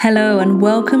Hello and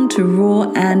welcome to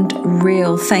Raw and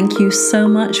Real. Thank you so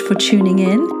much for tuning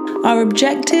in. Our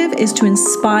objective is to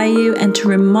inspire you and to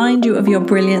remind you of your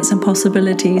brilliance and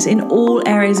possibilities in all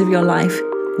areas of your life.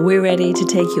 We're ready to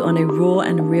take you on a raw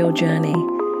and real journey.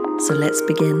 So let's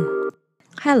begin.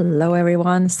 Hello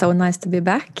everyone, so nice to be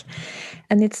back.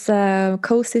 And it's a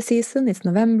cozy season, it's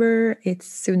November, it's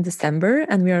soon December,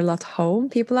 and we are a lot home.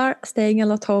 People are staying a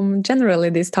lot home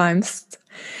generally these times.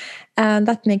 And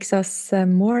that makes us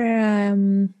more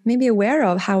maybe aware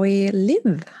of how we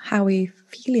live, how we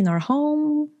feel in our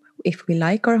home, if we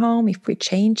like our home, if we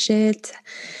change it.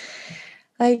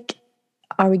 Like,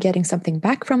 are we getting something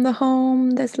back from the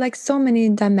home? There's like so many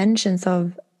dimensions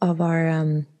of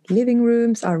our living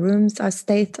rooms, our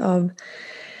state of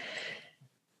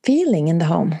feeling in the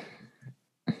home.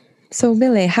 So,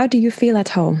 Billy, how do you feel at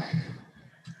home?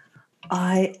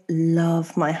 I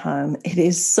love my home. It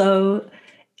is so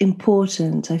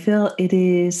important. I feel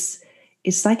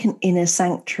it's like an inner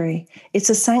sanctuary.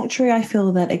 It's a sanctuary, I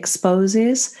feel, that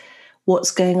exposes what's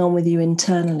going on with you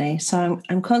internally. So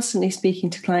I'm constantly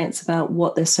speaking to clients about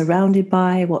what they're surrounded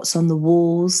by, what's on the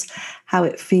walls, how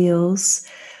it feels.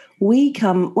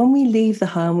 When we leave the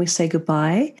home, we say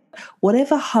goodbye.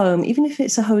 Whatever home, even if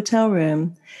it's a hotel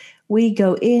room, we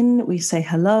go in, we say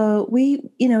hello.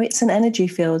 It's an energy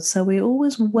field. So we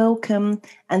always welcome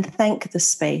and thank the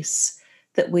space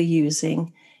that we're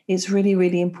using. It's really,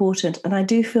 really important. And I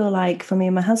do feel like for me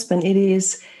and my husband, it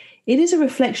is a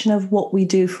reflection of what we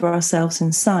do for ourselves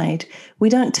inside. We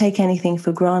don't take anything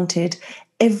for granted.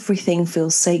 Everything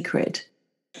feels sacred.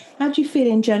 How do you feel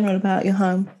in general about your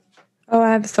home? Oh,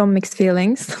 I have some mixed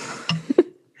feelings.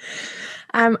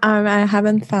 I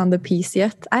haven't found the peace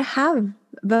yet. I have,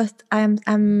 but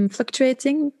I'm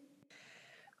fluctuating.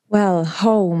 Well,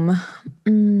 home,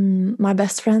 my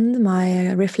best friend,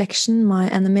 my reflection, my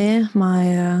enemy,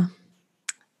 my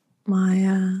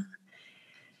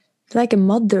like a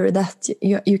mother that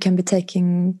you can be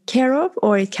taken care of,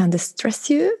 or it can distress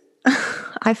you.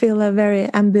 I feel a very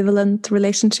ambivalent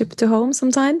relationship to home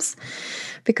sometimes,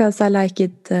 because I like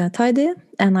it tidy,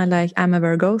 and I'm a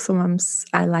Virgo, so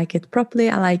I like it properly.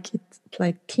 I like it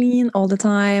like clean all the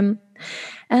time.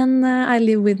 And I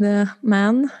live with a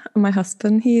man, my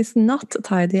husband. He is not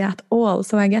tidy at all.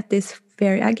 So I get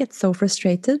so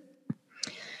frustrated.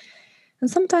 And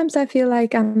sometimes I feel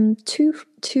like I'm too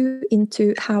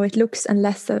into how it looks and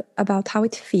less about how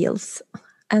it feels.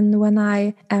 And when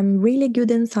I am really good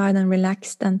inside and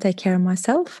relaxed and take care of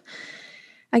myself,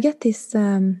 I get this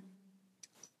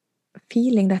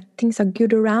feeling that things are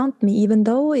good around me, even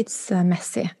though it's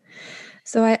messy.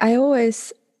 So I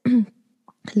always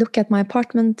look at my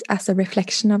apartment as a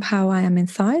reflection of how I am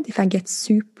inside. If I get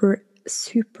super,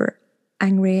 super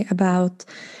angry about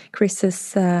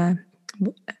Chris's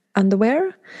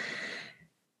underwear,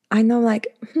 I know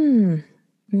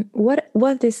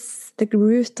what is the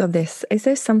root of this? Is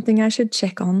there something I should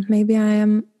check on? Maybe I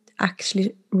am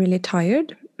actually really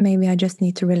tired. Maybe I just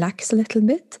need to relax a little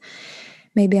bit.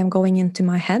 Maybe I'm going into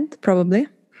my head, probably.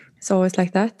 It's always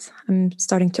like that. I'm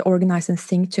starting to organize and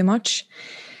think too much.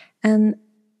 And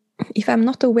if I'm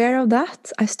not aware of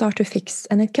that, I start to fix.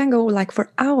 And it can go like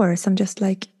for hours. I'm just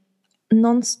like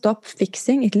non-stop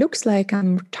fixing. It looks like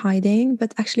I'm tidying,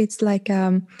 but actually it's like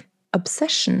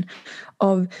obsession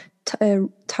of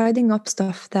tidying up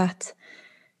stuff that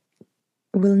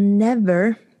will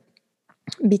never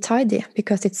be tidy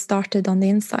because it started on the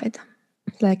inside.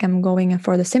 It's like I'm going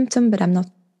for the symptom, but I'm not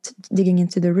digging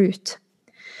into the root.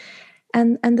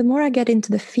 And the more I get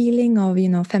into the feeling of,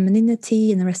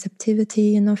 femininity and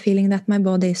receptivity, feeling that my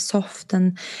body is soft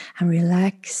and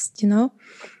relaxed,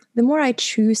 the more I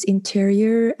choose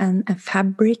interior and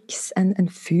fabrics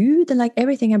and food, and like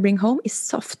everything I bring home is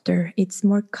softer. It's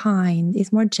more kind.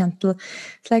 It's more gentle.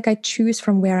 It's like I choose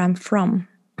from where I'm from.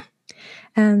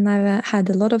 And I've had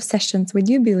a lot of sessions with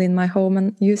you, Bill, in my home,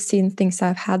 and you've seen things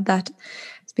I've had that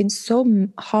it's been so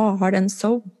hard and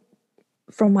so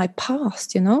from my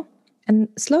past, And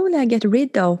slowly I get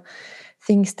rid of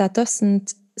things that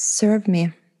doesn't serve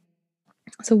me.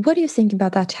 So what do you think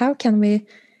about that? How can we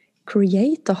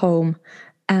create a home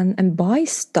and buy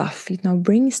stuff,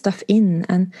 bring stuff in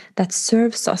and that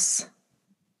serves us?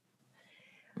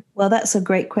 Well, that's a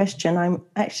great question. I'm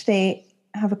actually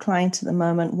have a client at the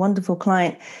moment, wonderful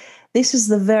client. This is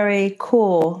the very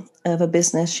core of a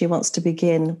business she wants to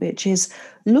begin, which is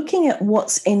looking at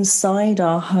what's inside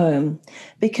our home.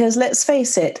 Because let's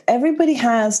face it, everybody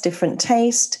has different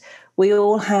taste. We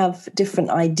all have different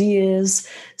ideas.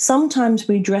 Sometimes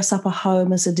we dress up a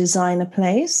home as a designer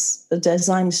place, a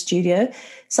design studio.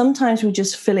 Sometimes we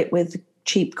just fill it with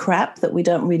cheap crap that we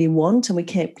don't really want, and we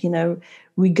keep,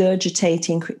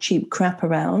 regurgitating cheap crap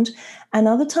around. And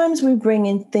other times we bring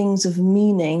in things of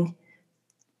meaning,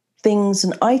 things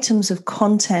and items of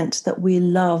content that we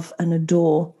love and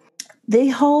adore. The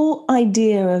whole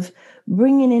idea of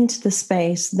bringing into the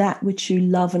space that which you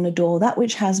love and adore, that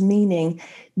which has meaning,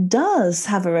 does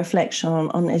have a reflection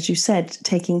on, as you said,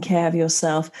 taking care of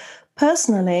yourself.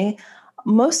 Personally,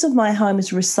 most of my home is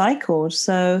recycled.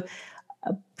 So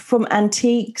from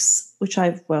antiques, which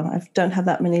I don't have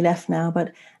that many left now,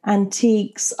 but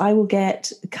antiques, I will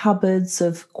get cupboards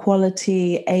of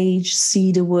quality aged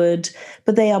cedar wood,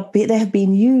 but they have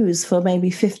been used for maybe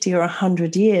 50 or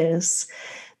 100 years.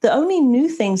 The only new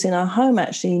things in our home,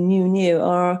 actually, new,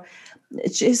 are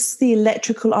just the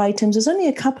electrical items. There's only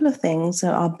a couple of things.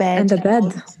 Our bed. And the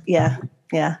bed. Yeah.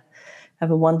 I have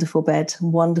a wonderful bed,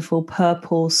 wonderful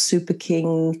purple Super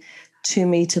King 2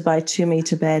 meter by 2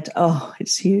 meter bed. Oh,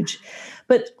 it's huge.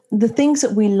 But the things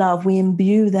that we love, we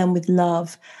imbue them with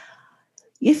love.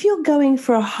 If you're going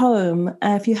for a home,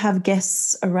 if you have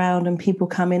guests around and people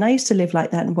come in, I used to live like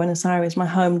that in Buenos Aires. My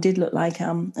home did look like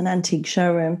an antique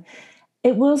showroom.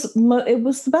 It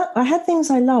was about, I had things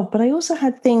I loved, but I also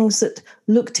had things that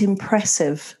looked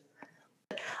impressive.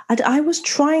 I was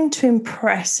trying to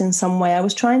impress in some way. I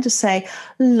was trying to say,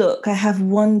 look, I have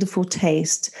wonderful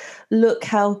taste. Look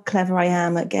how clever I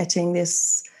am at getting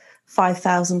this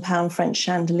 £5,000 French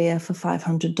chandelier for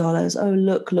 $500. Oh,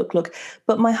 look.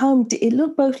 But my home, it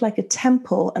looked both like a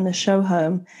temple and a show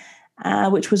home,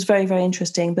 which was very, very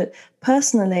interesting. But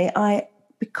personally,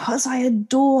 because I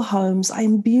adore homes, I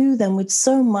imbue them with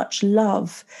so much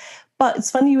love. But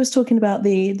it's funny you was talking about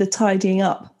the tidying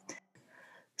up.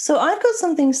 So I've got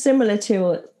something similar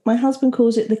to it. My husband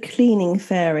calls it the cleaning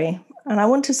fairy. And I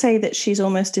want to say that she's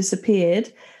almost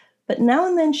disappeared. But now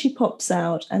and then she pops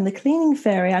out. And the cleaning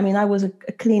fairy, I mean, I was a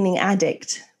cleaning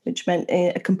addict, which meant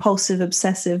a compulsive,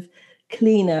 obsessive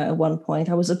cleaner at one point.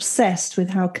 I was obsessed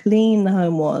with how clean the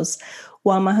home was,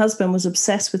 while my husband was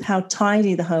obsessed with how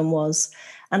tidy the home was.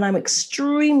 And I'm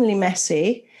extremely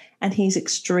messy and he's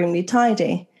extremely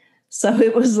tidy. So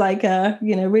it was like,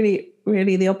 really,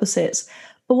 really the opposites.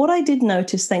 But what I did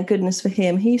notice, thank goodness for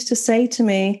him, he used to say to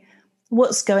me,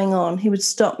 what's going on? He would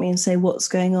stop me and say, what's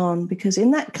going on? Because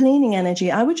in that cleaning energy,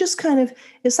 I would just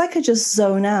it's like I just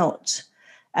zone out.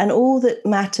 And all that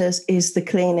matters is the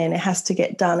cleaning. It has to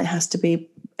get done. It has to be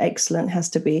excellent. It has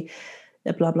to be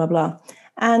blah, blah, blah.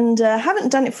 And I haven't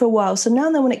done it for a while. So now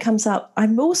and then when it comes up,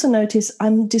 I've also noticed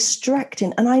I'm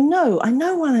distracting. And I know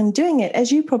when I'm doing it,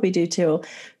 as you probably do too.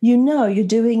 You're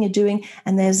doing.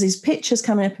 And there's these pictures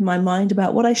coming up in my mind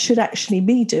about what I should actually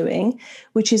be doing,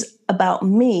 which is about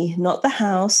me, not the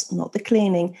house, not the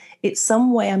cleaning. It's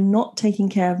some way I'm not taking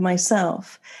care of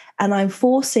myself. And I'm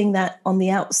forcing that on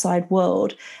the outside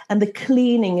world. And the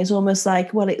cleaning is almost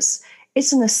like, well, it's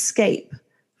an escape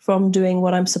from doing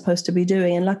what I'm supposed to be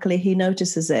doing. And luckily he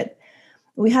notices it.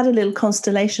 We had a little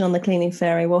constellation on the cleaning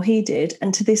fairy. Well, he did.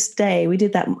 And to this day, we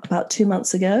did that about 2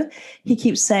 months ago. He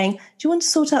keeps saying, do you want to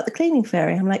sort out the cleaning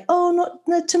fairy? I'm like,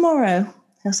 no, tomorrow.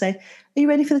 He'll say, are you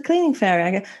ready for the cleaning fairy? I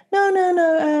go,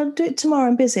 no, do it tomorrow.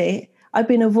 I'm busy. I've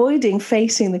been avoiding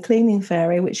facing the cleaning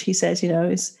fairy, which he says,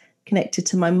 is connected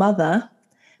to my mother,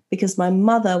 because my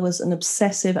mother was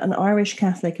an Irish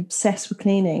Catholic, obsessed with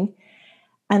cleaning.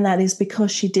 And that is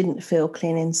because she didn't feel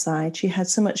clean inside. She had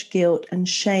so much guilt and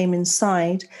shame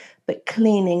inside, but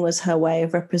cleaning was her way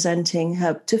of representing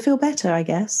her to feel better, I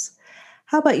guess.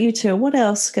 How about you two? What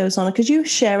else goes on? Because you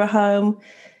share a home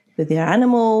with your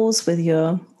animals, with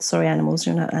your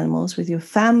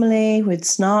family, with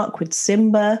Snark, with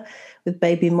Simba, with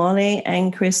baby Molly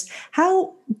and Chris.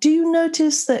 How do you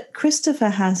notice that Christopher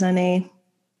has any?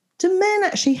 Do men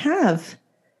actually have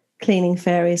cleaning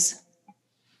fairies?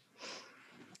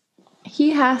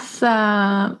 He has,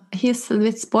 he's a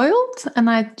bit spoiled. And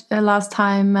last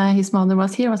time his mother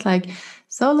was here, I was like,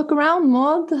 so look around,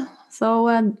 Maud.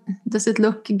 So does it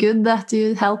look good that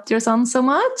you helped your son so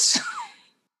much?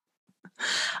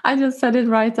 I just said it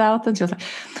right out. And she was like,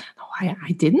 no,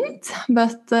 I didn't.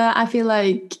 But I feel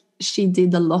like she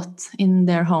did a lot in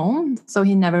their home. So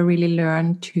he never really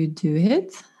learned to do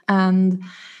it. And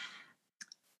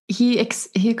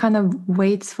he kind of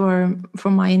waits for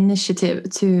my initiative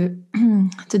to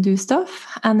do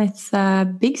stuff, and it's a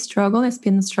big struggle. It's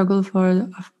been a struggle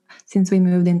since we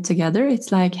moved in together. It's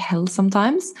like hell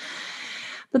sometimes.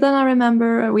 But then I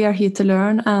remember we are here to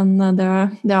learn, and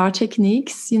there are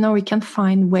techniques. We can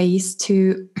find ways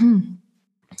to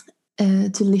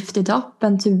lift it up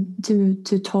and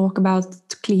to talk about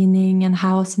cleaning and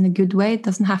house in a good way. It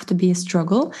doesn't have to be a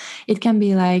struggle. It can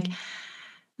be like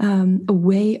a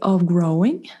way of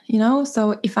growing,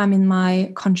 So if I'm in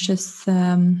my conscious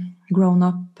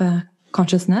grown-up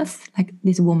consciousness, like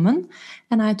this woman,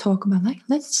 and I talk about like,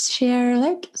 let's share,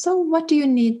 like, so what do you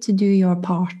need to do your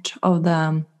part of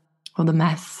the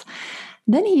mess?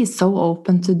 Then he is so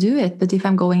open to do it. But if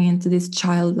I'm going into this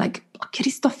child like,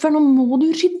 Kristoffer, nå må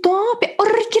du rydde opp, jeg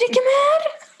orker ikke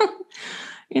mer.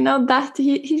 You know, that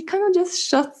he kind of just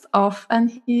shuts off,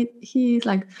 and he's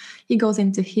like, he goes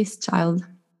into his child.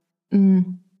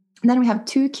 Then we have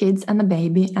 2 kids and a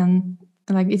baby, and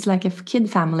like it's like a kid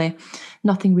family.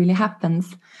 Nothing really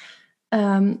happens.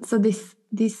 So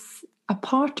this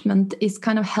apartment is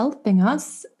kind of helping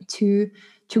us to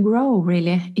grow,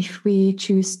 really, if we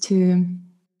choose to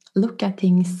look at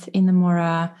things in a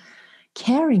more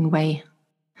caring way.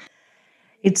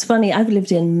 It's funny, I've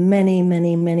lived in many,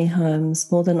 many, many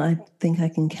homes, more than I think I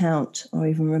can count or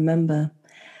even remember.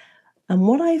 And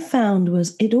what I found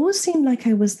was it always seemed like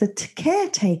I was the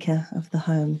caretaker of the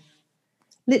home.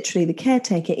 Literally the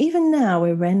caretaker. Even now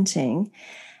we're renting.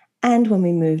 And when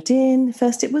we moved in,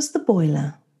 first it was the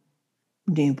boiler,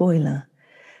 new boiler.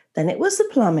 Then it was the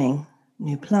plumbing,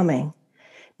 new plumbing.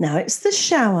 Now it's the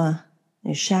shower,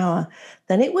 new shower.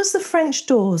 Then it was the French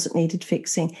doors that needed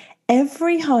fixing.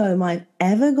 Every home I've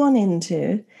ever gone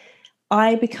into,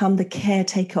 I become the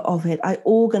caretaker of it. I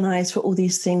organize for all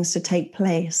these things to take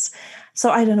place. So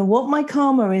I don't know what my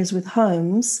karma is with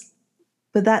homes,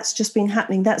 but that's just been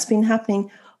happening. That's been happening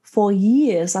for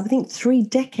years. I think 3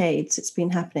 decades it's been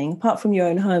happening. Apart from your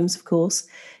own homes, of course,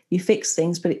 you fix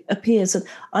things, but it appears that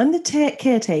I'm the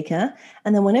caretaker,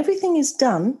 and then when everything is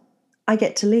done, I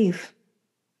get to leave.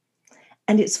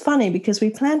 And it's funny because we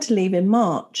plan to leave in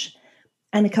March,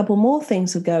 and a couple more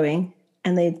things are going,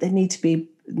 and they need to be,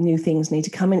 new things need to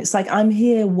come in. It's like I'm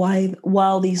here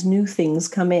while these new things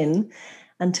come in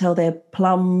until they're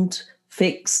plumbed,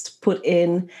 fixed, put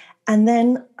in, and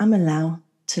then I'm allowed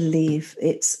to leave.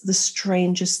 It's the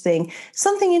strangest thing.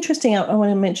 Something interesting I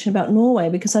want to mention about Norway,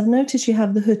 because I've noticed you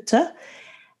have the hytte,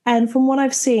 and from what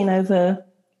I've seen over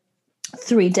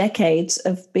 3 decades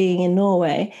of being in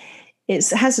Norway, it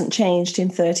hasn't changed in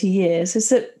 30 years, is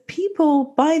that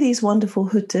people buy these wonderful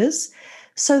hyttes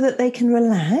so that they can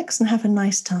relax and have a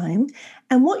nice time.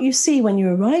 And what you see when you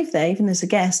arrive there, even as a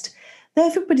guest,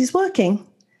 everybody's working.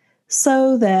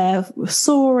 So they're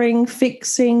sawing,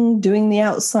 fixing, doing the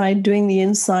outside, doing the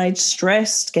inside,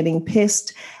 stressed, getting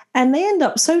pissed. And they end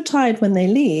up so tired when they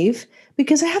leave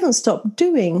because they haven't stopped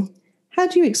doing. How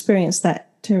do you experience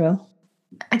that, Tyrell?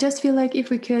 I just feel like if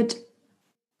we could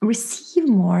receive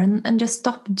more and just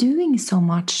stop doing so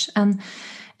much and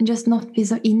just not be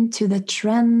so into the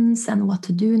trends and what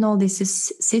to do and all these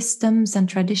systems and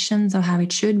traditions of how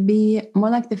it should be, more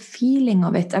like the feeling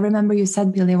of it. I remember you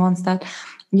said, Billy, once that,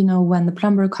 you know, when the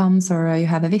plumber comes or you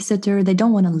have a visitor, they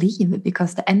don't want to leave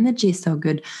because the energy is so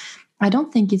good. I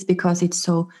don't think it's because it's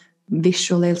so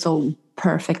visually, so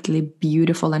perfectly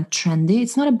beautiful and trendy.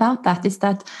 It's not about that. It's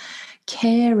that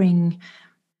caring,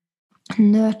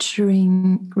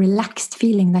 nurturing, relaxed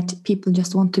feeling that people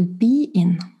just want to be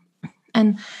in.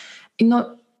 And, you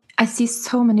know, I see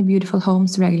so many beautiful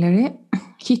homes regularly.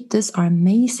 Hyttes are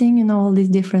amazing, you know, all these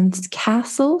different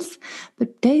castles,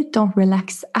 but they don't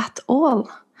relax at all.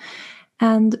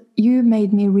 And you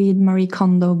made me read Marie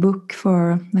Kondo book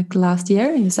for like last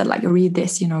year. And you said, like, read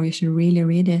this, you know, you should really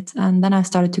read it. And then I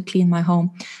started to clean my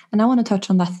home. And I want to touch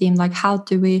on that theme, like how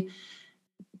do we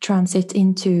transit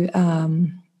into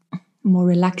more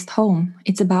relaxed home?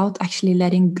 It's about actually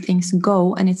letting things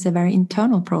go, and it's a very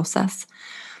internal process.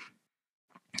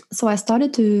 So I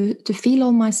started to feel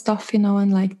all my stuff, you know,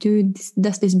 and like,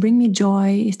 does this bring me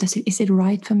joy? Is it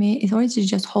right for me? Or is it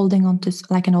just holding on to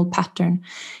like an old pattern?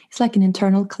 It's like an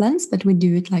internal cleanse, but we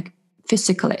do it like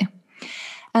physically.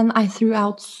 And I threw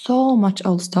out so much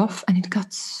old stuff, and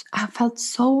I felt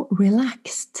so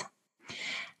relaxed.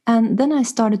 And then I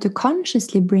started to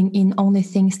consciously bring in only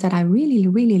things that I really,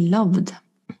 really loved.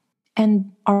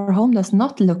 And our home does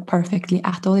not look perfectly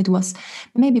at all. It was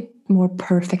maybe more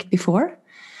perfect before,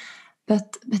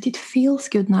 but it feels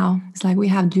good now. It's like we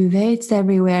have duvets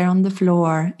everywhere on the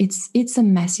floor. It's a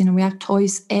mess, you know. We have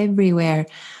toys everywhere.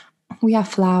 We have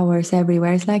flowers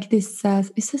everywhere. It's like this.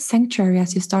 It's a sanctuary,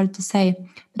 as you started to say.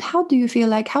 But how do you feel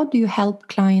like? How do you help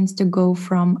clients to go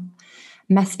from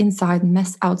mess inside,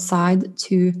 mess outside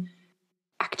to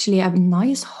actually a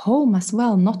nice home as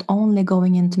well, not only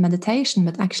going into meditation,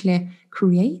 but actually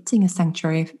creating a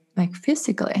sanctuary, like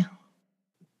physically?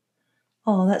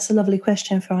 Oh, that's a lovely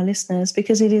question for our listeners,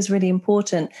 because it is really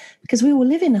important, because we all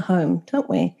live in a home, don't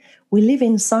we? We live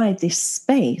inside this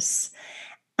space,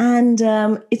 and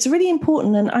it's really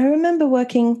important. And I remember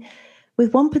working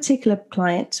with one particular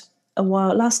client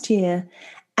last year,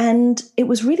 and it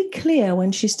was really clear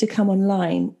when she used to come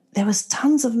online there was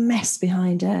tons of mess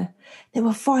behind her. There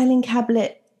were filing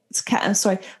cabinets,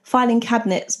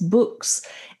 books.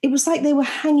 It was like they were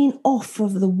hanging off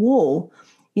of the wall,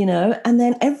 and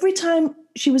then every time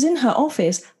she was in her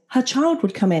office, her child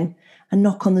would come in and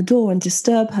knock on the door and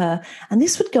disturb her. And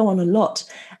this would go on a lot.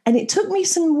 And it took me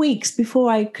some weeks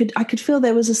before I could feel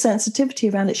there was a sensitivity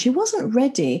around it. She wasn't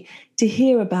ready to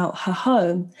hear about her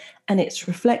home and its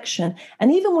reflection.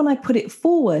 And even when I put it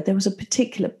forward, there was a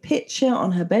particular picture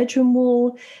on her bedroom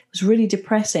wall. It was really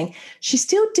depressing. She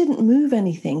still didn't move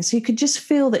anything. So you could just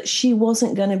feel that she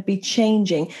wasn't going to be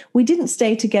changing. We didn't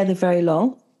stay together very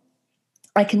long,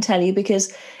 I can tell you,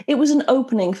 because it was an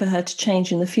opening for her to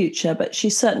change in the future, but she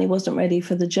certainly wasn't ready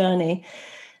for the journey.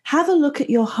 Have a look at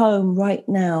your home right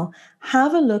now.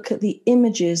 Have a look at the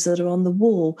images that are on the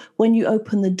wall. When you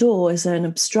open the door, is there an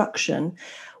obstruction?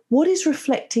 What is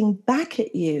reflecting back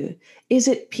at you? Is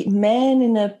it men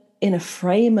in a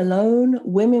frame alone,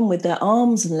 women with their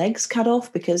arms and legs cut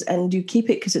off and you keep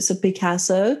it because it's a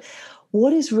Picasso?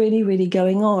 What is really, really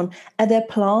going on? Are there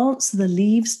plants, the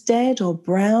leaves dead or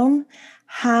brown?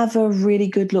 Have a really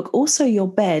good look. Also, your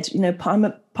bed. I'm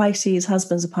a Pisces,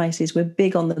 husband's a Pisces. We're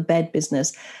big on the bed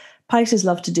business. Pisces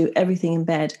love to do everything in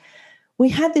bed. We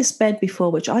had this bed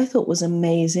before, which I thought was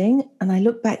amazing. And I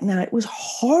look back now, it was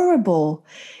horrible.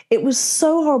 It was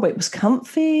so horrible. It was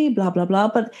comfy, blah, blah, blah.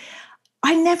 But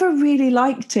I never really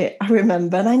liked it, I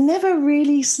remember. And I never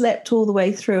really slept all the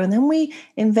way through. And then we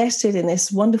invested in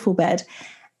this wonderful bed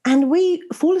and we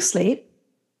fall asleep.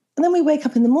 And then we wake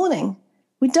up in the morning.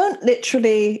 We don't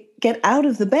literally get out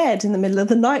of the bed in the middle of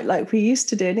the night like we used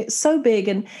to do. And it's so big.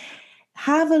 And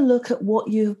have a look at what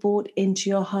you've brought into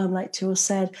your home, like Tyrell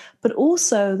said. But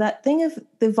also that thing of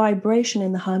the vibration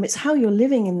in the home, it's how you're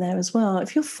living in there as well.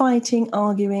 If you're fighting,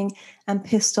 arguing, and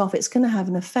pissed off, it's going to have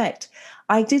an effect.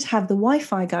 I did have the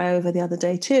Wi-Fi guy over the other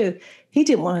day too. He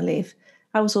didn't want to leave.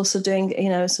 I was also doing,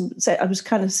 doing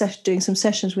some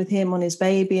sessions with him on his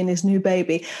baby and his new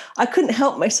baby. I couldn't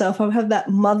help myself. I have that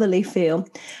motherly feel.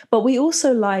 But we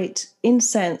also light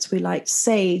incense. We light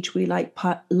sage. We light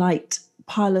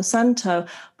Palo Santo.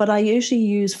 But I usually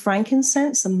use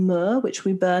frankincense and myrrh, which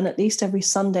we burn at least every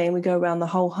Sunday, and we go around the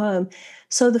whole home.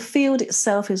 So the field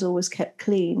itself is always kept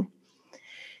clean.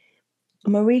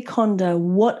 Marie Kondo,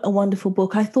 what a wonderful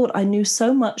book. I thought I knew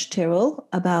so much, Tyrell,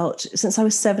 since I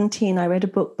was 17, I read a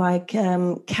book by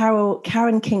Karen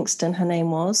Kingston, her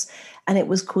name was, and it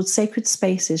was called Sacred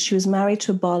Spaces. She was married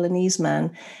to a Balinese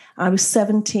man. I was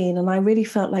 17 and I really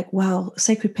felt like, wow,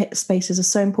 sacred spaces are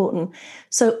so important.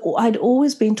 So I'd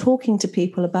always been talking to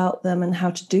people about them and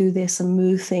how to do this and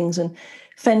move things and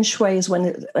feng shui as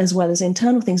well as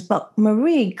internal things. But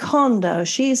Marie Kondo,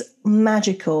 she's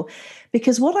magical.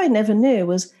 Because what I never knew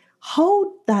was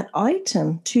hold that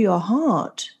item to your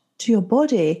heart, to your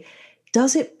body.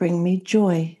 Does it bring me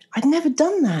joy? I'd never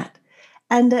done that.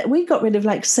 And we got rid of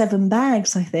like 7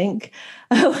 bags, I think.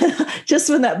 Just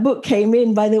when that book came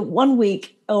in, by the 1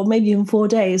 week or maybe even 4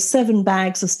 days, 7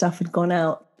 bags of stuff had gone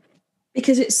out.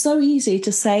 Because it's so easy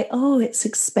to say, oh, it's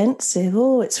expensive.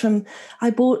 Oh, I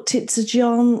bought it to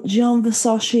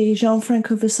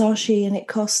Gianfranco Versace, and it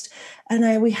cost,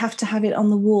 and we have to have it on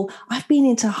the wall. I've been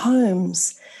into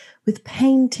homes with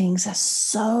paintings that are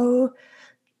so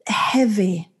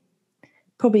heavy.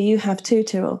 Probably you have too,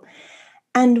 Tyrell.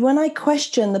 And when I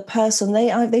question the person,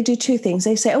 they do 2 things.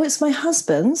 They say, oh, it's my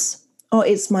husband's or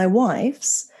it's my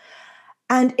wife's,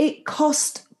 and it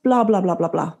cost blah, blah, blah, blah,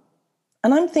 blah.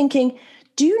 And I'm thinking,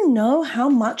 do you know how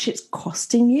much it's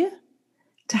costing you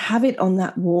to have it on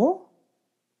that wall?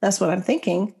 That's what I'm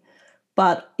thinking.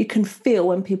 But you can feel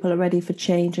when people are ready for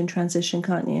change and transition,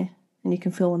 can't you? And you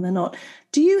can feel when they're not.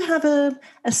 Do you have a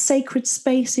sacred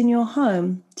space in your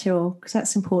home, Tyrell? Because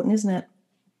that's important, isn't it?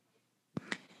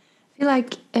 I feel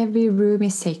like every room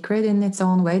is sacred in its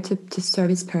own way to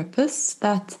serve its purpose,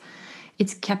 that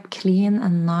it's kept clean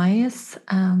and nice.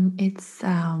 It's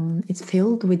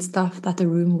filled with stuff that the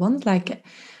room wants. Like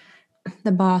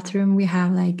the bathroom, we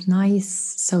have like nice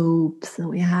soaps, and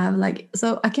we have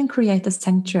so I can create a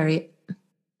sanctuary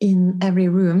in every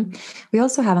room. We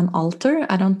also have an altar.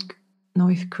 I don't know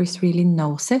if Chris really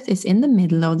knows it. It's in the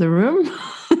middle of the room.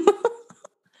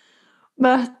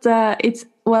 But it's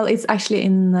actually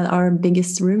in our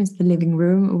biggest room. It's the living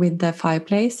room with the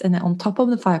fireplace, and on top of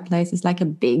the fireplace is like a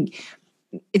big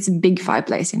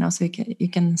fireplace, so you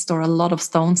can store a lot of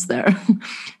stones there.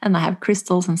 And I have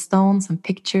crystals and stones and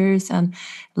pictures and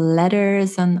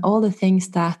letters and all the things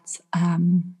that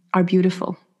are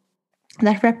beautiful,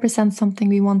 that represent something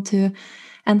we want to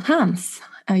enhance.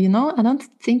 I don't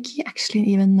think he actually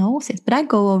even knows it, but I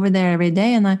go over there every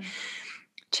day and I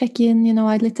check in. You know,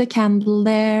 I lit a candle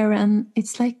there, and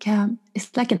it's like an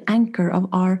anchor of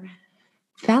our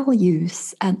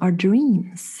values and our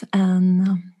dreams,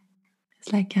 and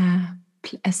it's like a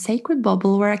sacred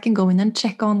bubble where I can go in and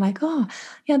check on, like, oh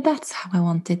yeah, that's how I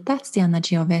want it, that's the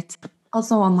energy of it.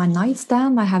 Also on my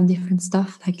nightstand I have different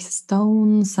stuff like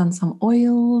stones and some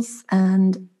oils,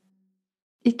 and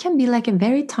it can be like a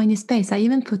very tiny space. I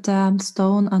even put a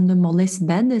stone under Molly's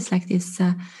bed. It's like this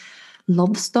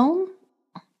love stone,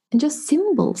 and just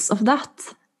symbols of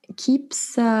that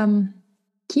keeps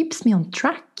me on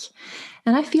track.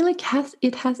 And I feel like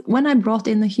it has, when I brought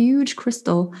in a huge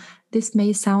crystal, this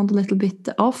may sound a little bit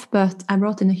off, but I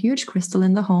brought in a huge crystal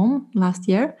in the home last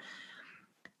year.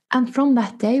 And from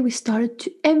that day,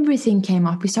 everything came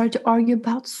up. We started to argue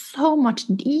about so much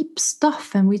deep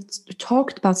stuff, and we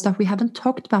talked about stuff we haven't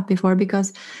talked about before,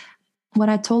 because what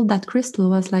I told that crystal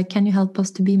was like, can you help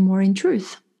us to be more in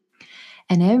truth?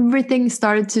 And everything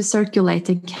started to circulate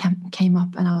and came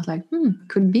up, and I was like,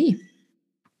 could be.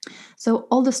 So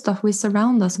all the stuff we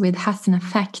surround us with has an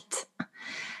effect.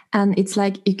 And it's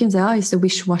like, you can say, oh, it's a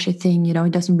wish-washy thing, you know,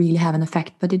 it doesn't really have an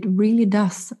effect, but it really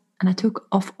does. And I took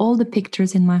off all the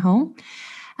pictures in my home,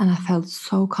 and I felt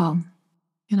so calm.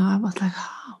 You know, I was like,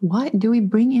 why do we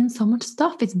bring in so much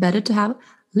stuff? It's better to have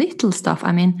little stuff.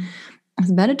 I mean,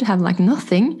 it's better to have like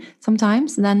nothing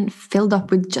sometimes than filled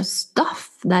up with just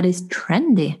stuff that is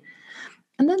trendy.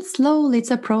 And then slowly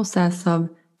it's a process of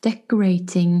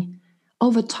decorating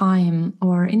over time,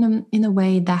 or in a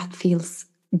way that feels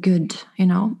good, you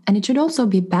know. And it should also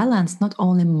be balanced, not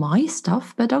only my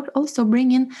stuff, but also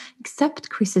bring in,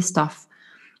 accept Chris's stuff.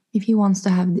 If he wants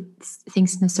to have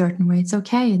things in a certain way, it's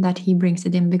okay that he brings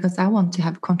it in, because I want to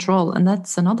have control. And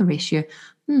that's another issue.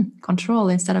 Control.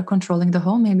 Instead of controlling the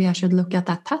home, maybe I should look at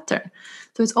that pattern.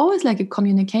 So it's always like a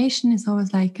communication. It's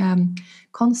always like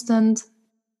constant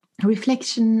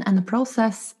reflection and a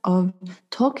process of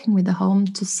talking with the home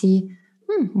to see,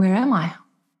 where am I?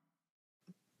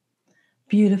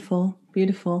 Beautiful,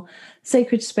 beautiful.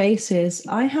 Sacred spaces.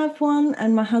 I have one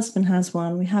and my husband has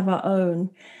one. We have our own.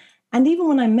 And even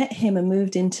when I met him and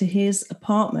moved into his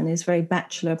apartment, his very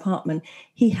bachelor apartment,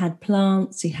 he had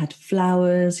plants, he had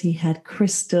flowers, he had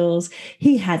crystals,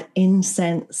 he had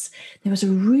incense. There was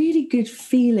a really good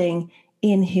feeling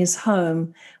in his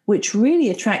home, which really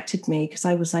attracted me, because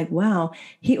I was like, wow.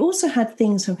 He also had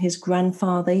things from his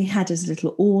grandfather. He had his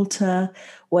little altar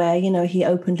where, you know, he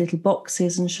opened little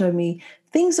boxes and showed me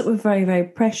things that were very, very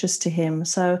precious to him.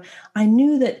 So I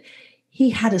knew that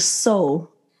he had a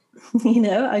soul. You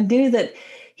know, I knew that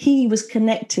he was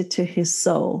connected to his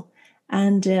soul.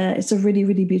 And it's a really,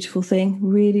 really beautiful thing.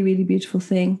 Really, really beautiful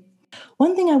thing.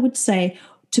 One thing I would say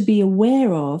to be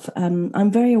aware of,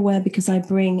 I'm very aware because I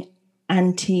bring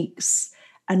antiques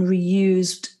and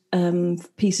reused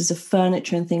pieces of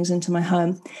furniture and things into my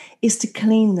home, is to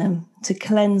clean them, to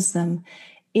cleanse them,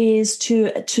 is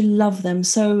to love them.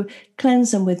 So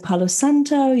cleanse them with Palo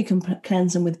Santo, you can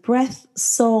cleanse them with breath,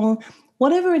 song,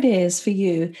 whatever it is for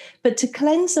you, but to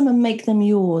cleanse them and make them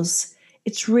yours,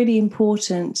 it's really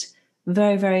important,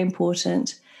 very, very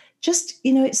important. Just,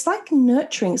 you know, it's like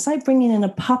nurturing. It's like bringing in a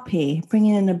puppy,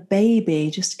 bringing in a baby,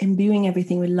 just imbuing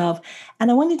everything with love. And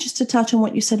I wanted just to touch on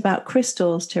what you said about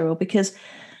crystals, Tyrell, because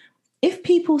if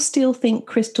people still think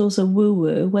crystals are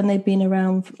woo-woo when they've been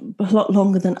around a lot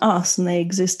longer than us and they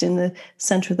exist in the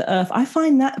center of the earth, I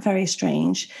find that very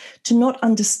strange, to not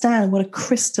understand what a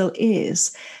crystal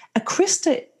is. A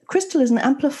crystal is an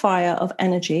amplifier of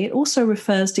energy. It also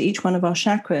refers to each one of our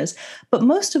chakras. But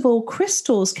most of all,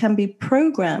 crystals can be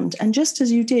programmed. And just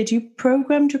as you did, you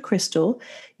programmed your crystal.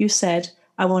 You said,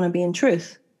 I want to be in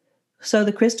truth. So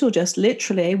the crystal just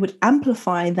literally would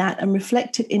amplify that and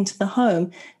reflect it into the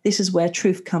home. This is where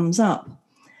truth comes up.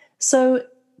 So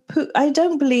I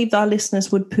don't believe our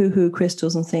listeners would poo-hoo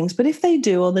crystals and things, but if they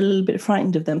do, or they're a little bit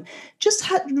frightened of them, just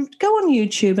go on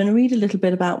YouTube and read a little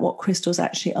bit about what crystals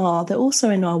actually are. They're also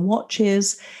in our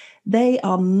watches. They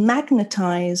are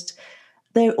magnetized.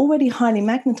 They're already highly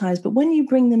magnetized, but when you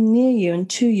bring them near you and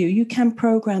to you, you can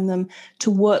program them to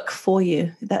work for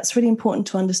you. That's really important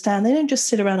to understand. They don't just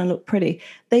sit around and look pretty.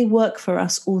 They work for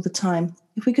us all the time.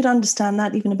 If we could understand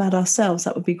that even about ourselves,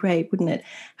 that would be great, wouldn't it?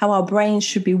 How our brains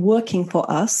should be working for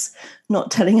us,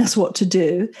 not telling us what to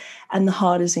do, and the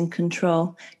heart is in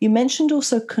control. You mentioned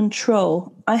also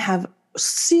control. I have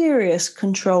serious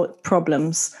control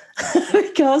problems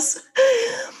because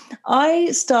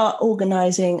I start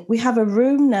organizing. We have a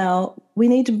room now. We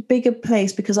need a bigger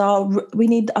place because our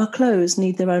clothes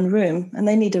need their own room, and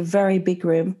they need a very big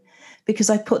room because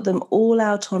I put them all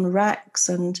out on racks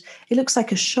and it looks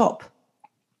like a shop.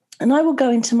 And I will go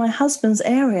into my husband's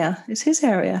area, it's his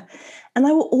area, and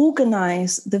I will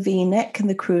organize the V-neck and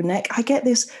the crew neck. I get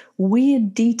this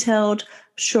weird detailed,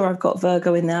 sure, I've got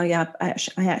Virgo in there. Yeah, I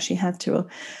actually had to.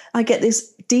 I get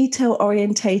this detail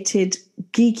orientated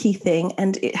geeky thing,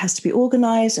 and it has to be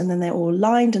organized, and then they're all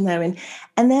lined and they're in,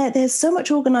 and there's so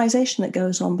much organization that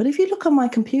goes on. But if you look on my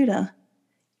computer,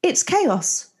 it's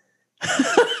chaos.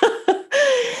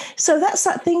 So that's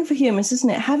that thing for humans, isn't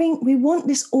it? We want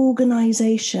this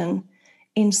organization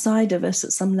inside of us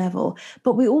at some level,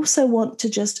 but we also want to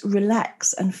just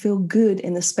relax and feel good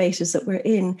in the spaces that we're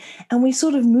in. And we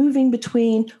sort of moving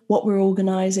between what we're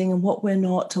organizing and what we're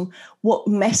not, and what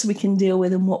mess we can deal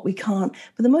with and what we can't.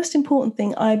 But the most important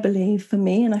thing, I believe, for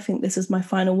me, and I think this is my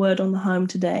final word on the home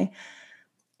today,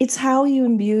 it's how you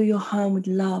imbue your home with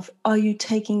love. Are you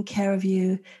taking care of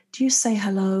you? Do you say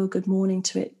hello, good morning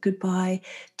to it, goodbye?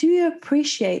 Do you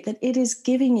appreciate that it is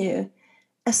giving you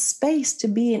a space to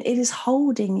be in? It is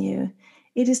holding you.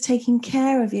 It is taking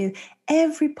care of you.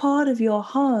 Every part of your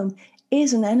home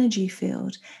is an energy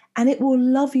field, and it will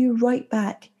love you right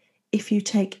back if you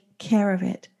take care of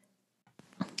it.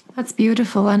 That's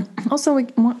beautiful. And also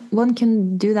one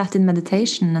can do that in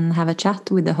meditation and have a chat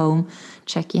with the home,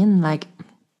 check in, like,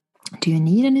 do you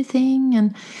need anything?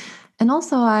 And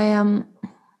also I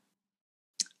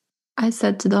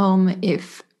said to the home,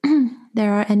 if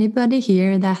there are anybody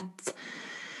here that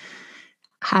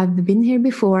have been here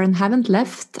before and haven't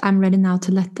left, I'm ready now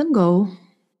to let them go,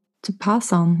 to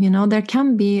pass on. There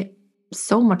can be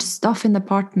so much stuff in the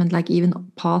apartment, like even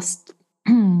past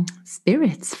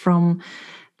spirits from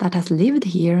that has lived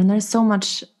here, and there's so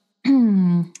much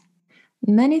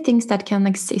many things that can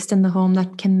exist in the home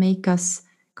that can make us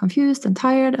confused and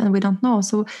tired, and we don't know.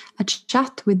 So a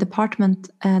chat with the apartment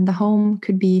and the home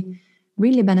could be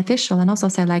really beneficial, and also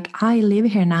say, like, I live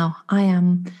here now, I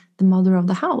am the mother of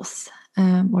the house,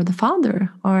 or the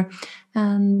father,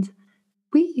 and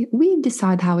we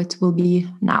decide how it will be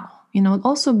now.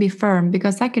 Also be firm,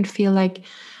 because I could feel like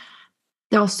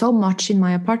there was so much in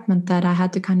my apartment that I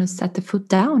had to kind of set the foot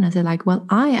down and say, like, well,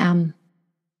 I am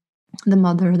the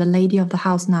mother, the lady of the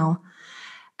house now.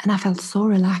 And I felt so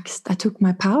relaxed. I took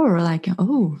my power, like,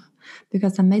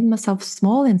 because I made myself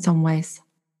small in some ways.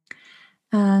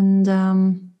 And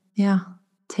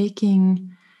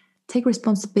take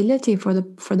responsibility for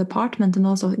the apartment, and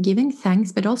also giving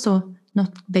thanks, but also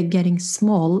not getting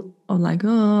small, or like,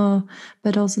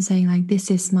 but also saying, like,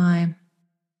 this is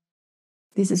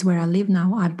where I live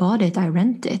now. I bought it, I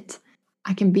rent it.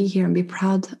 I can be here and be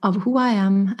proud of who I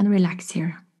am and relax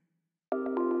here.